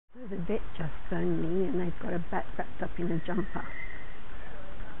The vet just phoned me and they've got a bat wrapped up in a jumper.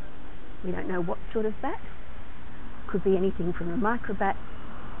 We don't know what sort of bat. Could be anything from a microbat,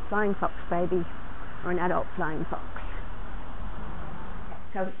 flying fox baby, or an adult flying fox.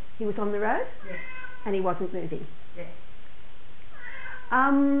 So he was on the road? Yes. And he wasn't moving? Yes.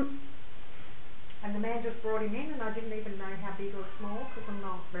 And the man just brought him in and I didn't even know how big or small because I'm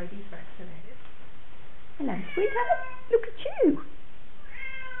not rabies vaccinated. Hello, sweetheart. Look at you.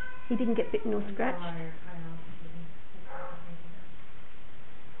 He didn't get bitten or scratched? No, I asked him.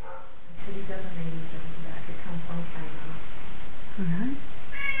 But he doesn't need his back. It comes from K Mart. Alright.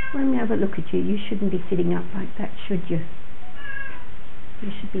 Let me have a look at you. You shouldn't be sitting up like that, should you?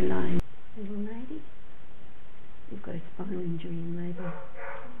 You should be lying. Little lady, you've got a spinal injury in labour.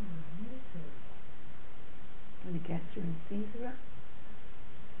 And a caesarean caesar.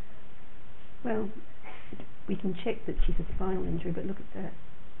 Well, we can check that she's a spinal injury, but look at that.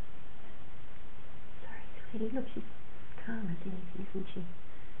 Sorry, sweetie, look, she's calm as anything, isn't she?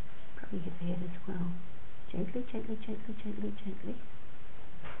 Probably hit the head as well. Gently, gently, gently, gently, gently.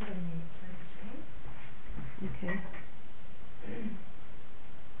 Okay.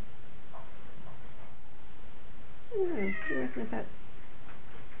 No, you reckon about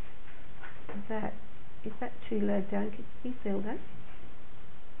that? Is that too low down? Can you feel that?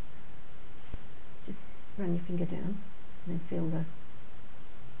 Just run your finger down and then feel the...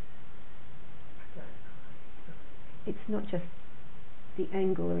 It's not just the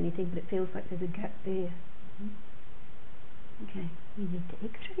angle or anything, but it feels like there's a gap there. Okay, we need to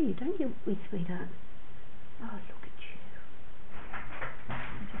x-ray you, don't you, wee sweetheart? Oh, look at you.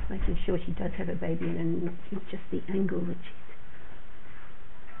 I'm just making sure she does have a baby and not just the angle that she's...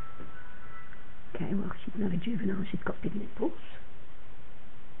 Okay, well, she's not a juvenile, she's got big nipples.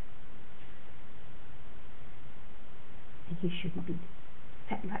 And you shouldn't be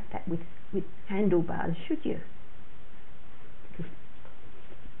fat like that with handlebars, should you? Because...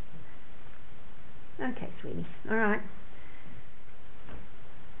 Okay, sweetie, alright.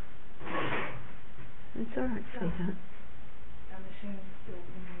 It's alright, sweetheart. The machine's still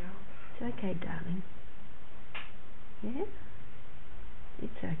coming up. It's okay, darling. Yeah?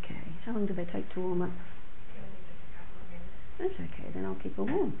 It's okay. How long do they take to warm up? Only just a couple of minutes. That's okay, then I'll keep her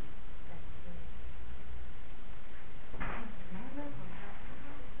warm.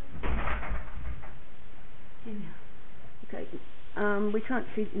 Here we are. Okay. We can't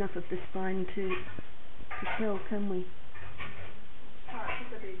see enough of the spine to tell, can we?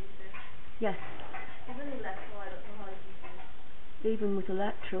 Yes. Even with a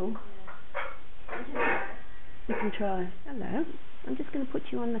lateral. We can try. Hello. I'm just going to put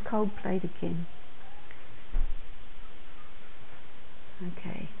you on the cold plate again.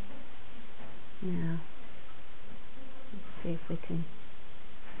 Okay. Now, let's see if we can...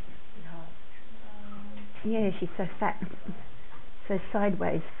 Yeah, she's so fat. So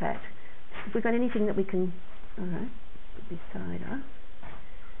sideways fat. Have we got anything that we can... Alright, put this side up.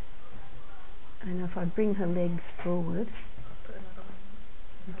 And if I bring her legs forward...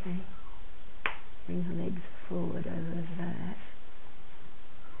 Okay. Bring her legs forward over that.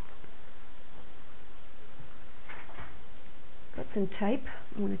 Got some tape.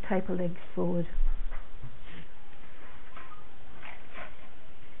 I'm going to tape her legs forward.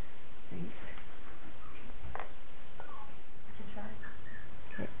 Thanks.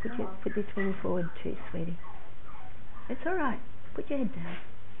 Okay, put this one forward too, sweetie. It's alright. Put your head down.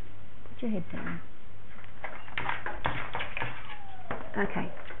 Put your head down.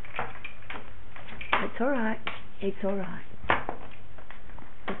 Okay. It's alright. It's alright.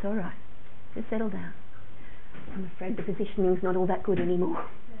 It's alright. Just settle down. I'm afraid the positioning's not all that good anymore.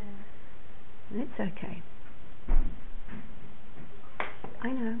 Yeah. It's okay.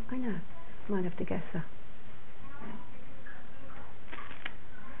 I know. Might have to guess her.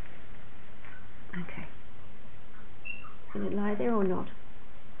 Okay. Can it lie there or not?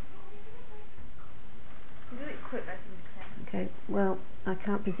 Do it quick, I think. Okay, well, I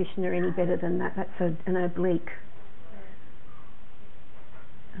can't position her any better than that. That's an oblique.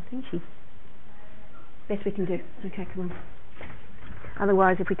 I think she's... Best we can do. Okay, come on.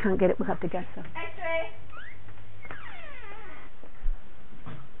 Otherwise, if we can't get it, we'll have to gas her. X-ray!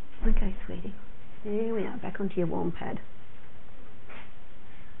 Okay, sweetie. There we are, back onto your warm pad.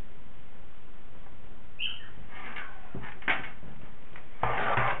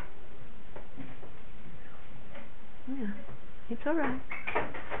 Yeah, it's alright.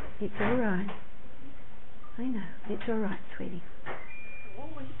 It's alright. I know, it's alright, sweetie. Oh,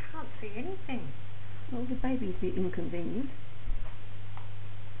 well, you can't see anything. Well, the baby's a bit inconvenient.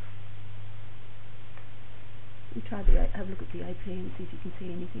 You try have a look at the AP and see if you can see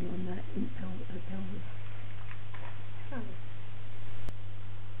anything on that in her pelvis.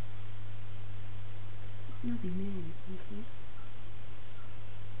 Nothing there, is there?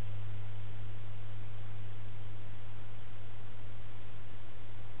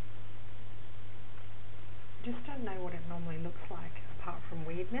 Just don't know what it normally looks like apart from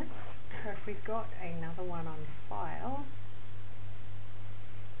weirdness. So if we've got another one on file.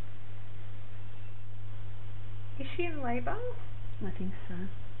 Is she in labour? I think so,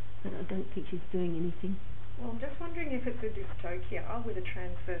 but I don't think she's doing anything. Well, I'm just wondering if it's a dystocia with a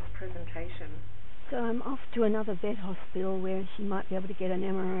transverse presentation. So I'm off to another vet hospital where she might be able to get an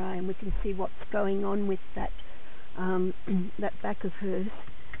MRI and we can see what's going on with that that back of hers.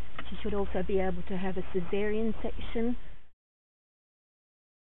 She should also be able to have a caesarean section